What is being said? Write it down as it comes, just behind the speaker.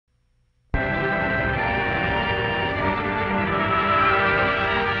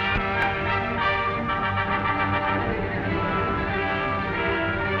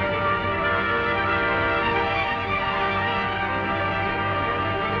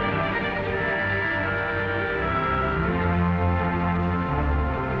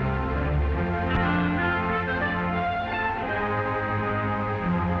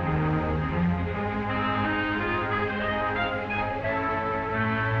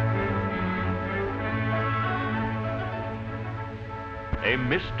A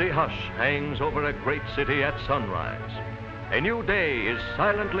misty hush hangs over a great city at sunrise. A new day is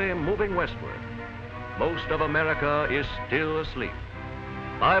silently moving westward. Most of America is still asleep.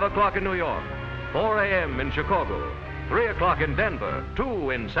 5 o'clock in New York, 4 a.m. in Chicago, 3 o'clock in Denver, 2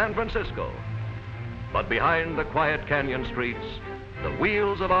 in San Francisco. But behind the quiet canyon streets, the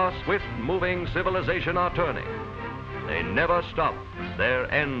wheels of our swift-moving civilization are turning. They never stop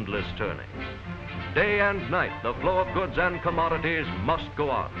their endless turning. Day and night, the flow of goods and commodities must go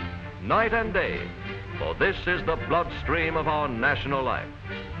on, night and day, for this is the bloodstream of our national life.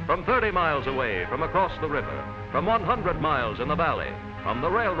 From 30 miles away, from across the river, from 100 miles in the valley, from the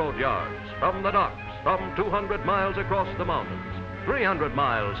railroad yards, from the docks, from 200 miles across the mountains, 300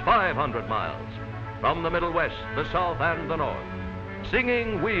 miles, 500 miles, from the Middle West, the South, and the North,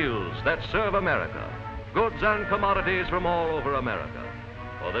 singing wheels that serve America, goods and commodities from all over America.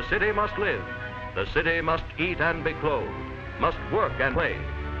 For the city must live. The city must eat and be clothed, must work and play.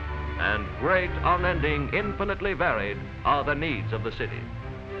 And great, unending, infinitely varied are the needs of the city.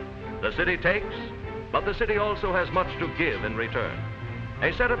 The city takes, but the city also has much to give in return.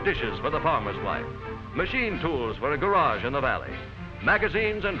 A set of dishes for the farmer's wife, machine tools for a garage in the valley,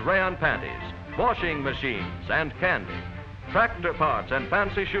 magazines and rayon panties, washing machines and candy, tractor parts and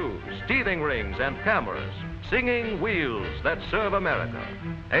fancy shoes, teething rings and cameras, singing wheels that serve America.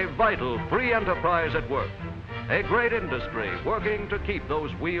 A vital, free enterprise at work. A great industry working to keep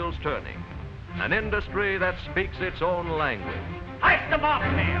those wheels turning. An industry that speaks its own language. Hoist the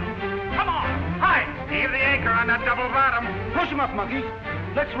bobtail. Come on, hoist. Heave the anchor on that double bottom. Push him up, monkey.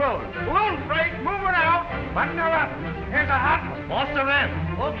 Let's roll. Balloon freight, moving out. Button her up. Here's a hot one. Boss her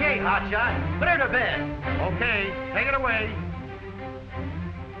in. Okay, hotshot. Put her to bed. Okay, take it away.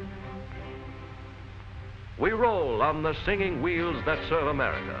 We roll on the singing wheels that serve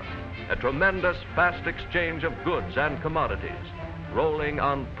America. A tremendous, fast exchange of goods and commodities, rolling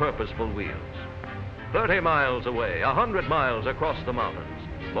on purposeful wheels. 30 miles away, 100 miles across the mountains,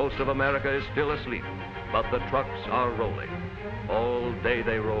 most of America is still asleep, but the trucks are rolling. All day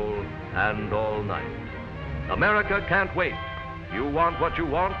they roll, and all night. America can't wait. You want what you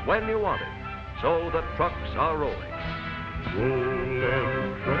want when you want it. So the trucks are rolling.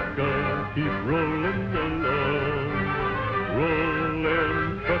 Rollin' trucker, keep rolling along.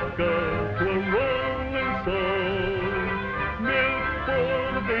 Rollin' trucker to a rolling song. Milk for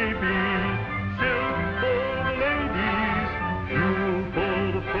the babies, silk for the ladies, fuel for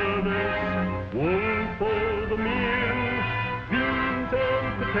the furnace, wool for the mill, beans and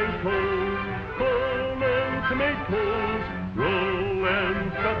potatoes, corn and tomatoes.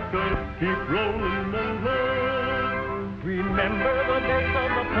 Rollin' trucker, keep rolling along. Remember the days of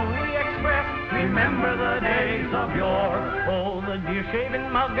the Pony Express. Remember the days of yore. Oh, the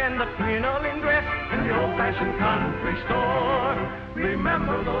deer-shaven mug and the crinoline dress and the old-fashioned country store.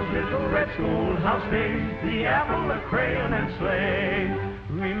 Remember those little red schoolhouse days, the apple, the crayon, and sleigh.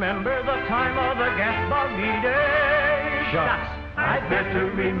 Remember the time of the gas buggy days. Shucks, I'd better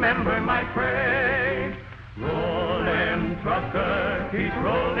remember my freight. Rollin' trucker, keep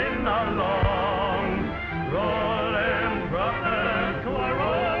rolling along. Rollin' trucker to a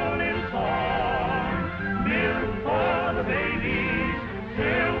rolling song. Milk for the babies,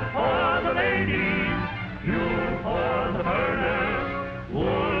 silk for the ladies, fuel for the furnace,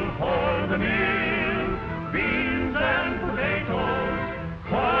 wool for the mill, beans and potatoes,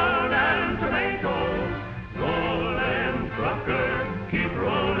 corn and tomatoes. Rollin' trucker, keep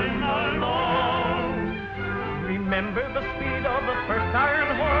rolling along. Remember the speed of the first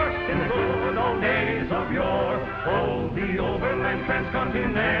iron horse in the good old days of yore. Oh, the overland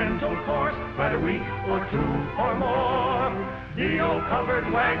transcontinental course, by a week or two or more. The old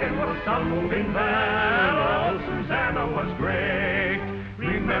covered wagon was some moving van. Oh, Susanna was great.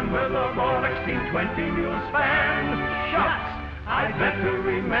 Remember the Royal 1620 mule span. Shucks, I'd better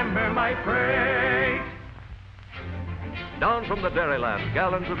remember my freight. Down from the dairyland,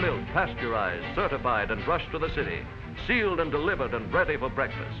 gallons of milk, pasteurized, certified, and rushed to the city, sealed and delivered and ready for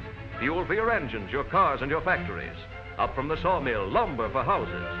breakfast. Fuel for your engines, your cars, and your factories. Up from the sawmill, lumber for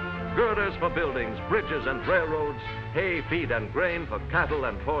houses, girders for buildings, bridges and railroads, hay, feed, and grain for cattle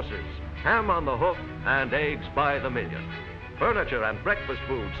and horses, ham on the hook, and eggs by the million. Furniture and breakfast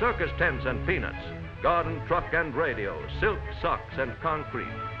food, circus tents and peanuts, garden truck and radio, silk socks and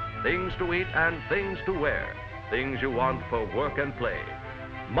concrete, things to eat and things to wear. Things you want for work and play.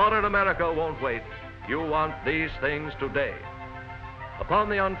 Modern America won't wait. You want these things today. Upon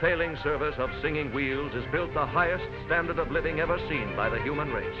the unfailing service of singing wheels is built the highest standard of living ever seen by the human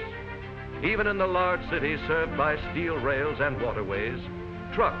race. Even in the large cities served by steel rails and waterways,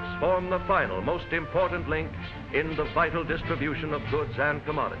 trucks form the final, most important link in the vital distribution of goods and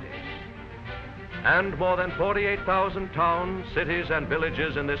commodities. And more than 48,000 towns, cities, and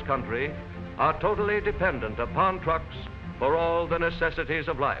villages in this country are totally dependent upon trucks for all the necessities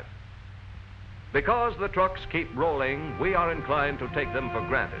of life. Because the trucks keep rolling, we are inclined to take them for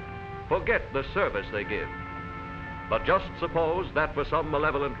granted, forget the service they give. But just suppose that for some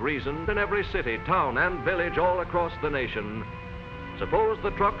malevolent reason, in every city, town, and village all across the nation, suppose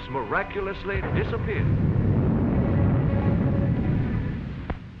the trucks miraculously disappear.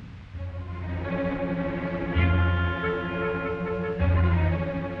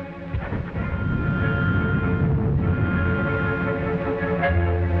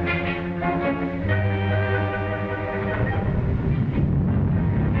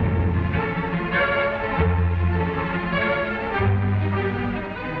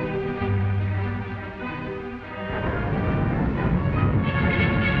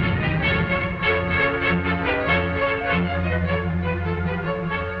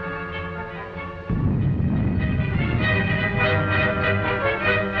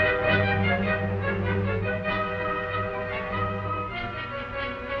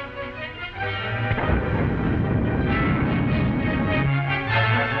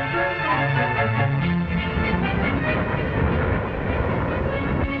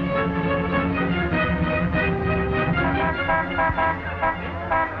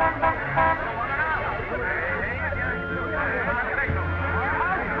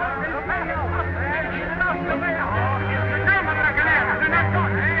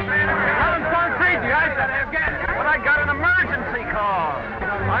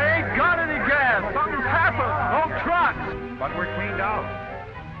 But we're cleaned out.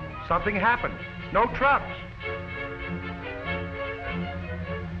 Something happened. No trucks.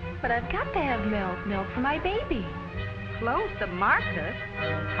 But I've got to have milk for my baby. Close the market?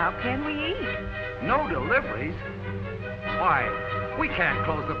 How can we eat? No deliveries? Why, we can't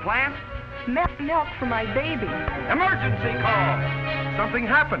close the plant. Milk for my baby. Emergency call. Something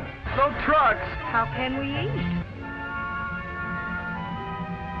happened. No trucks. How can we eat?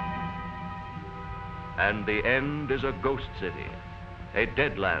 And the end is a ghost city, a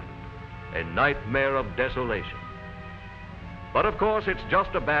dead land, a nightmare of desolation. But of course, it's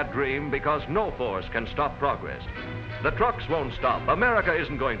just a bad dream because no force can stop progress. The trucks won't stop. America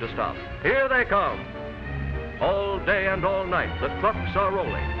isn't going to stop. Here they come. All day and all night, the trucks are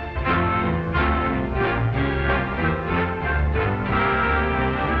rolling.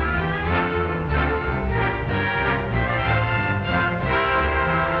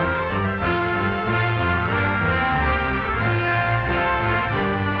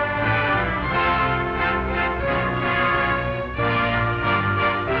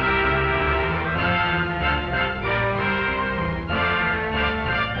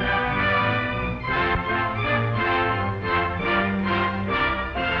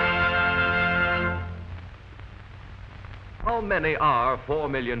 How many are 4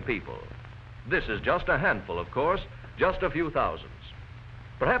 million people? This is just a handful, of course, just a few thousands.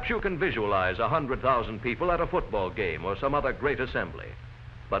 Perhaps you can visualize 100,000 people at a football game or some other great assembly.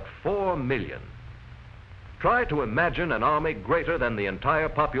 But 4 million. Try to imagine an army greater than the entire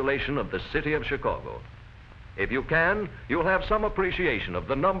population of the city of Chicago. If you can, you'll have some appreciation of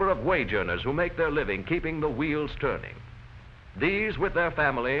the number of wage earners who make their living keeping the wheels turning. These, with their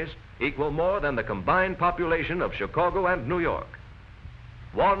families, equal more than the combined population of Chicago and New York.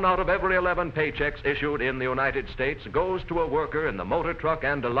 1 out of every 11 paychecks issued in the United States goes to a worker in the motor truck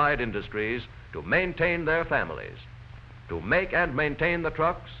and allied industries to maintain their families. To make and maintain the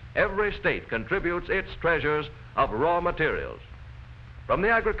trucks, every state contributes its treasures of raw materials. From the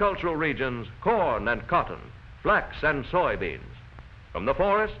agricultural regions, corn and cotton, flax and soybeans. From the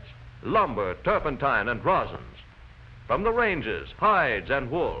forests, lumber, turpentine, and rosins. From the ranges, hides and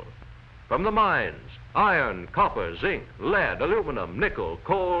wool. From the mines, iron, copper, zinc, lead, aluminum, nickel,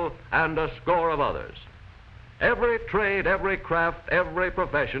 coal, and a score of others. Every trade, every craft, every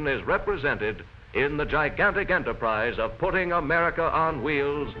profession is represented in the gigantic enterprise of putting America on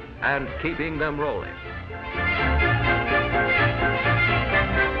wheels and keeping them rolling.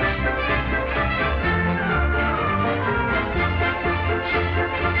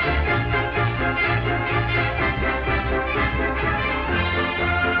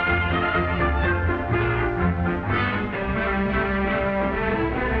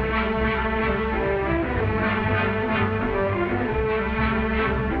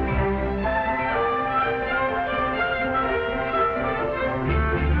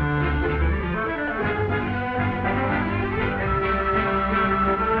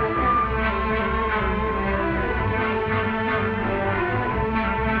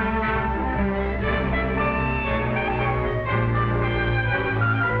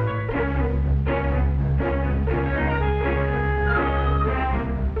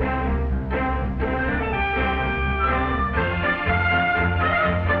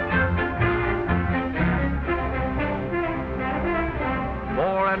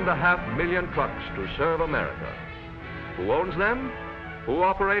 500,000 trucks to serve America. Who owns them? Who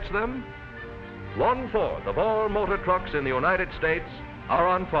operates them? 1/4 of all motor trucks in the United States are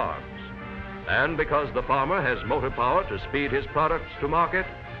on farms. And because the farmer has motor power to speed his products to market,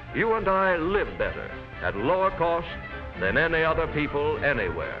 you and I live better at lower cost than any other people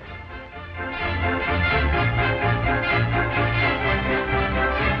anywhere.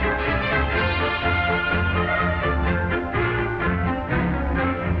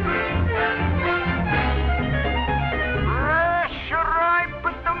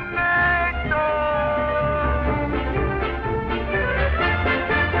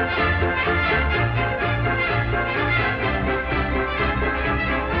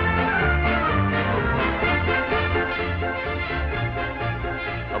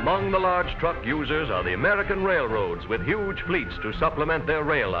 Among the large truck users are the American railroads with huge fleets to supplement their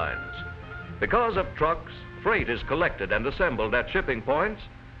rail lines. Because of trucks, freight is collected and assembled at shipping points,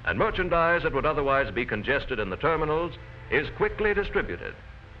 and merchandise that would otherwise be congested in the terminals is quickly distributed.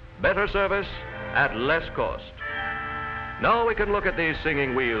 Better service at less cost. Now we can look at these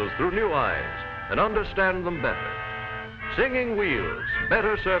singing wheels through new eyes and understand them better. Singing wheels,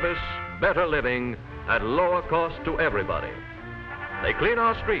 better service, better living at lower cost to everybody. They clean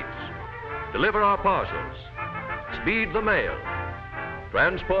our streets, deliver our parcels, speed the mail,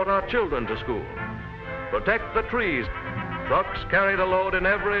 transport our children to school, protect the trees. Trucks carry the load in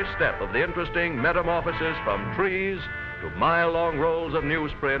every step of the interesting metamorphosis from trees to mile-long rolls of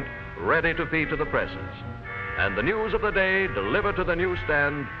newsprint ready to feed to the presses, and the news of the day delivered to the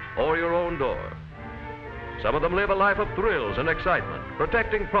newsstand or your own door. Some of them live a life of thrills and excitement,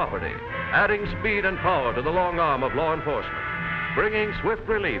 protecting property, adding speed and power to the long arm of law enforcement, bringing swift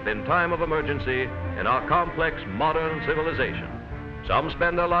relief in time of emergency in our complex modern civilization. Some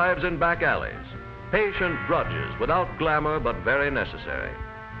spend their lives in back alleys, patient drudges without glamour but very necessary.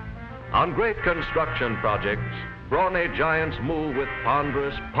 On great construction projects, brawny giants move with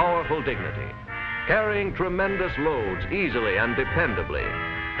ponderous, powerful dignity, carrying tremendous loads easily and dependably,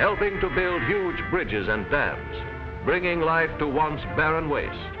 helping to build huge bridges and dams, bringing life to once barren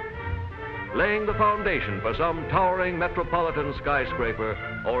waste, laying the foundation for some towering metropolitan skyscraper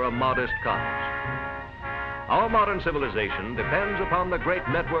or a modest cottage. Our modern civilization depends upon the great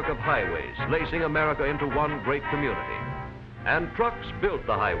network of highways lacing America into one great community. And trucks built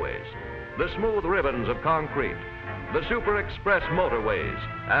the highways, the smooth ribbons of concrete, the super express motorways,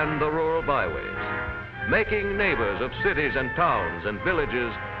 and the rural byways, making neighbors of cities and towns and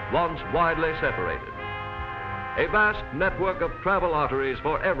villages once widely separated. A vast network of travel arteries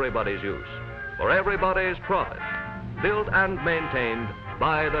for everybody's use, for everybody's profit, built and maintained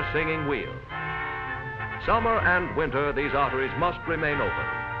by the singing wheel. Summer and winter, these arteries must remain open.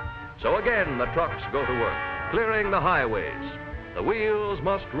 So again, the trucks go to work, clearing the highways. The wheels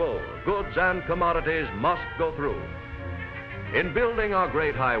must roll, goods and commodities must go through. In building our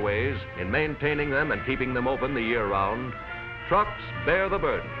great highways, in maintaining them and keeping them open the year round, trucks bear the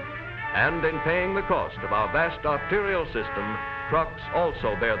burden. And in paying the cost of our vast arterial system, trucks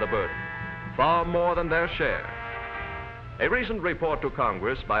also bear the burden, far more than their share. A recent report to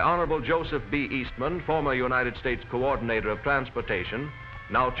Congress by Honorable Joseph B. Eastman, former United States Coordinator of Transportation,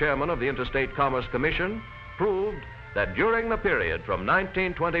 now Chairman of the Interstate Commerce Commission, proved that during the period from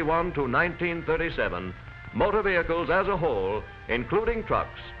 1921 to 1937, motor vehicles as a whole, including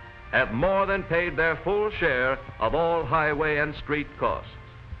trucks, have more than paid their full share of all highway and street costs.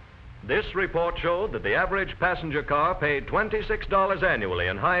 This report showed that the average passenger car paid $26 annually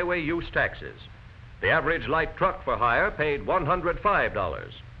in highway use taxes. The average light truck for hire paid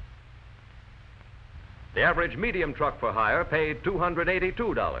 $105. The average medium truck for hire paid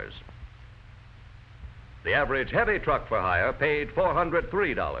 $282. The average heavy truck for hire paid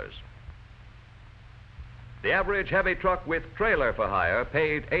 $403. The average heavy truck with trailer for hire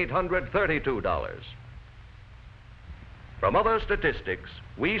paid $832. From other statistics,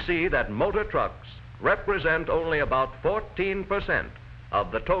 we see that motor trucks represent only about 14%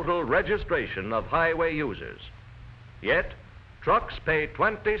 of the total registration of highway users. Yet, trucks pay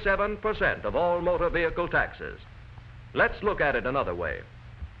 27% of all motor vehicle taxes. Let's look at it another way.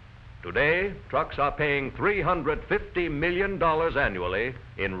 Today, trucks are paying $350 million annually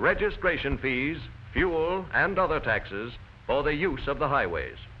in registration fees, fuel, and other taxes for the use of the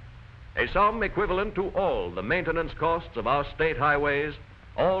highways, a sum equivalent to all the maintenance costs of our state highways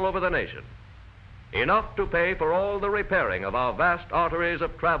all over the nation, enough to pay for all the repairing of our vast arteries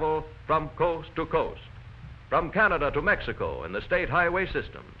of travel from coast to coast, from Canada to Mexico in the state highway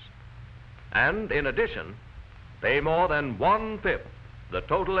systems, and in addition, pay more than 1/5 the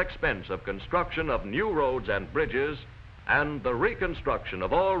total expense of construction of new roads and bridges and the reconstruction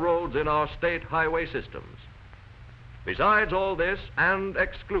of all roads in our state highway systems. Besides all this, and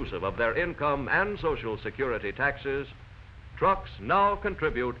exclusive of their income and Social Security taxes, trucks now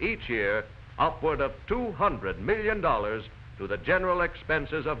contribute each year upward of $200 million to the general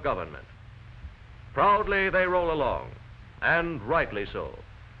expenses of government. Proudly they roll along, and rightly so.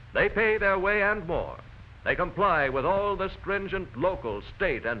 They pay their way and more. They comply with all the stringent local,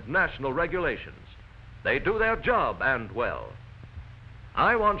 state, and national regulations. They do their job, and well.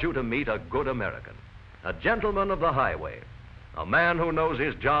 I want you to meet a good American, a gentleman of the highway, a man who knows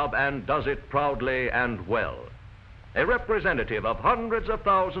his job and does it proudly and well, a representative of hundreds of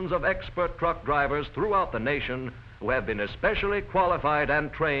thousands of expert truck drivers throughout the nation who have been especially qualified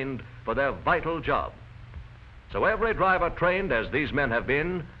and trained for their vital job. So every driver trained as these men have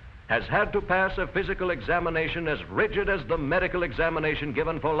been has had to pass a physical examination as rigid as the medical examination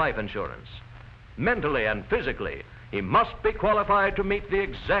given for life insurance. Mentally and physically, he must be qualified to meet the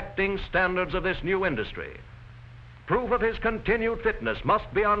exacting standards of this new industry. Proof of his continued fitness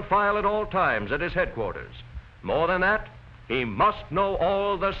must be on file at all times at his headquarters. More than that, he must know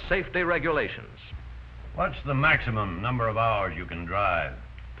all the safety regulations. What's the maximum number of hours you can drive?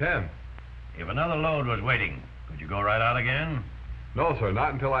 10. If another load was waiting, could you go right out again? No, sir,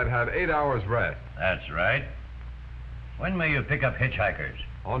 not until I'd had 8 hours rest. That's right. When may you pick up hitchhikers?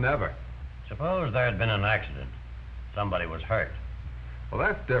 Oh, never. Suppose there had been an accident. Somebody was hurt. Well,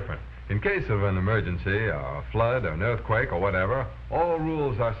 that's different. In case of an emergency, a flood, an earthquake, or whatever, all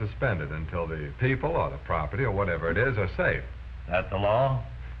rules are suspended until the people or the property or whatever it is are safe. That the law?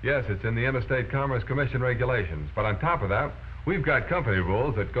 Yes, it's in the Interstate Commerce Commission regulations. But on top of that, we've got company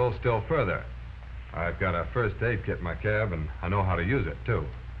rules that go still further. I've got a first aid kit in my cab, and I know how to use it, too.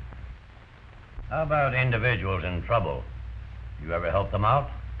 How about individuals in trouble? You ever help them out?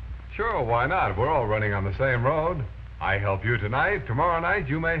 Sure, why not? We're all running on the same road. I help you tonight. Tomorrow night,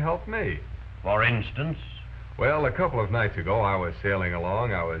 you may help me. For instance? Well, a couple of nights ago, I was sailing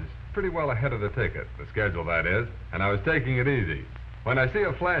along. I was pretty well ahead of the ticket, the schedule, that is, and I was taking it easy, when I see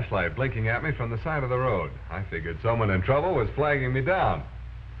a flashlight blinking at me from the side of the road. I figured someone in trouble was flagging me down.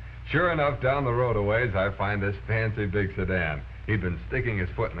 Sure enough, down the road a ways, I find this fancy big sedan. He'd been sticking his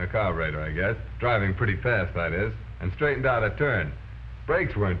foot in the carburetor, I guess, driving pretty fast, that is, and straightened out a turn.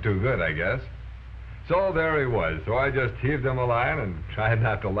 Brakes weren't too good, I guess. So there he was, so I just heaved him a line and tried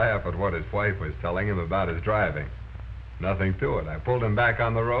not to laugh at what his wife was telling him about his driving. Nothing to it. I pulled him back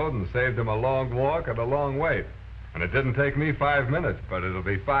on the road and saved him a long walk and a long wait. And it didn't take me 5 minutes, but it'll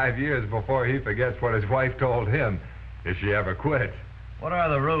be 5 years before he forgets what his wife told him, if she ever quits. What are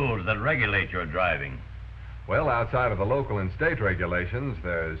the rules that regulate your driving? Well, outside of the local and state regulations,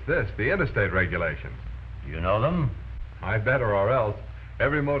 there's the interstate regulations. You know them? I'd better, or else.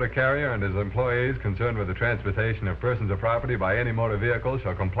 Every motor carrier and his employees concerned with the transportation of persons or property by any motor vehicle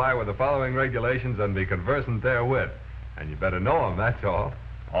shall comply with the following regulations and be conversant therewith. And you better know them, that's all.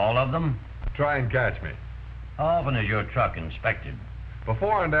 All of them? Try and catch me. How often is your truck inspected?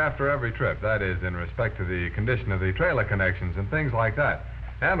 Before and after every trip, that is, in respect to the condition of the trailer connections and things like that.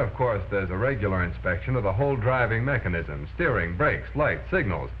 And, of course, there's a regular inspection of the whole driving mechanism, steering, brakes, lights,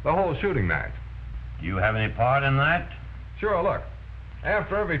 signals, the whole shooting match. Do you have any part in that? Sure, look.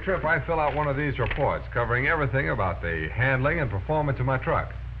 After every trip, I fill out one of these reports covering everything about the handling and performance of my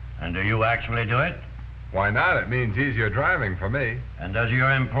truck. And do you actually do it? Why not? It means easier driving for me. And does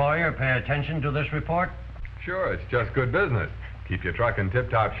your employer pay attention to this report? Sure, it's just good business. Keep your truck in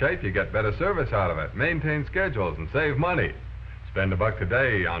tip-top shape, you get better service out of it, maintain schedules, and save money. Spend $1 a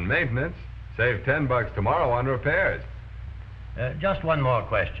day on maintenance, save $10 tomorrow on repairs. Just one more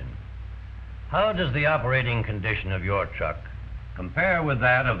question. How does the operating condition of your truck compare with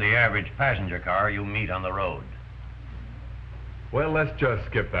that of the average passenger car you meet on the road? Well, let's just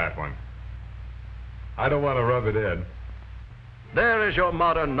skip that one. I don't want to rub it in. There is your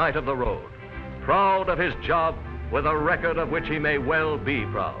modern knight of the road, proud of his job with a record of which he may well be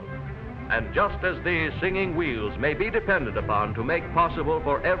proud. And just as these singing wheels may be depended upon to make possible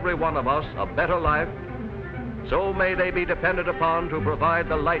for every one of us a better life, so may they be depended upon to provide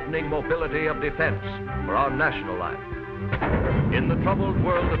the lightning mobility of defense for our national life. In the troubled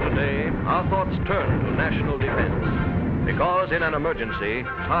world of today, our thoughts turn to national defense, because in an emergency,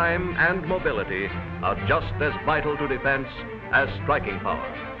 time and mobility are just as vital to defense as striking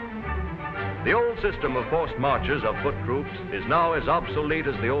power. The old system of forced marches of foot troops is now as obsolete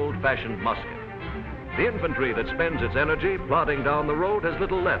as the old-fashioned musket. The infantry that spends its energy plodding down the road has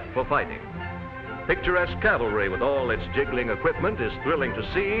little left for fighting. Picturesque cavalry with all its jiggling equipment is thrilling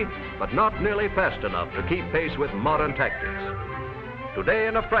to see, but not nearly fast enough to keep pace with modern tactics. Today,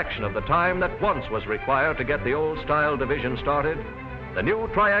 in a fraction of the time that once was required to get the old-style division started, the new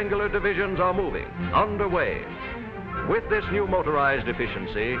triangular divisions are moving, underway. With this new motorized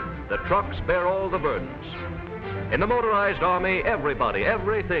efficiency, the trucks bear all the burdens. In the motorized army, everybody,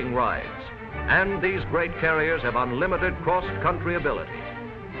 everything rides. And these great carriers have unlimited cross-country ability.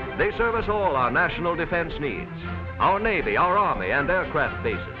 They service all our national defense needs, our Navy, our Army, and aircraft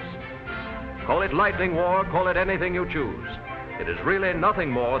bases. Call it lightning war, call it anything you choose. It is really nothing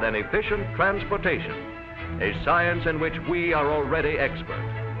more than efficient transportation, a science in which we are already expert.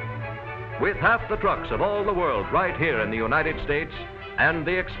 With half the trucks of all the world right here in the United States and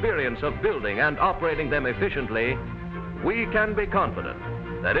the experience of building and operating them efficiently, we can be confident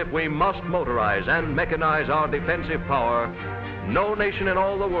that if we must motorize and mechanize our defensive power, no nation in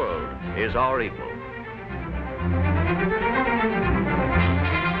all the world is our equal.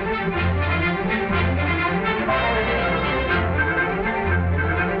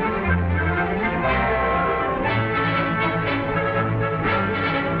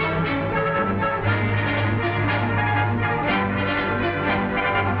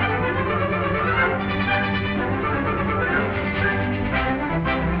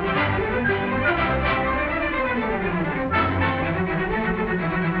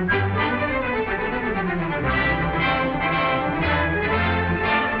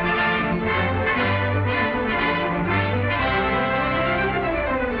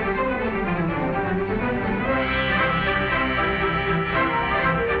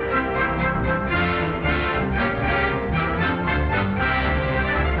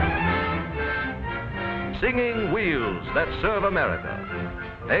 Singing wheels that serve America.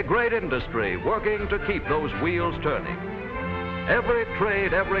 A great industry working to keep those wheels turning. Every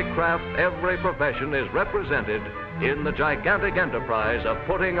trade, every craft, every profession is represented in the gigantic enterprise of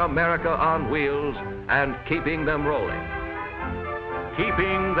putting America on wheels and keeping them rolling.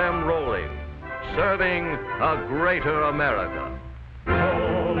 Keeping them rolling. Serving a greater America.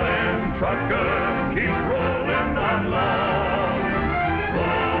 Rollin' trucker, keep rolling along.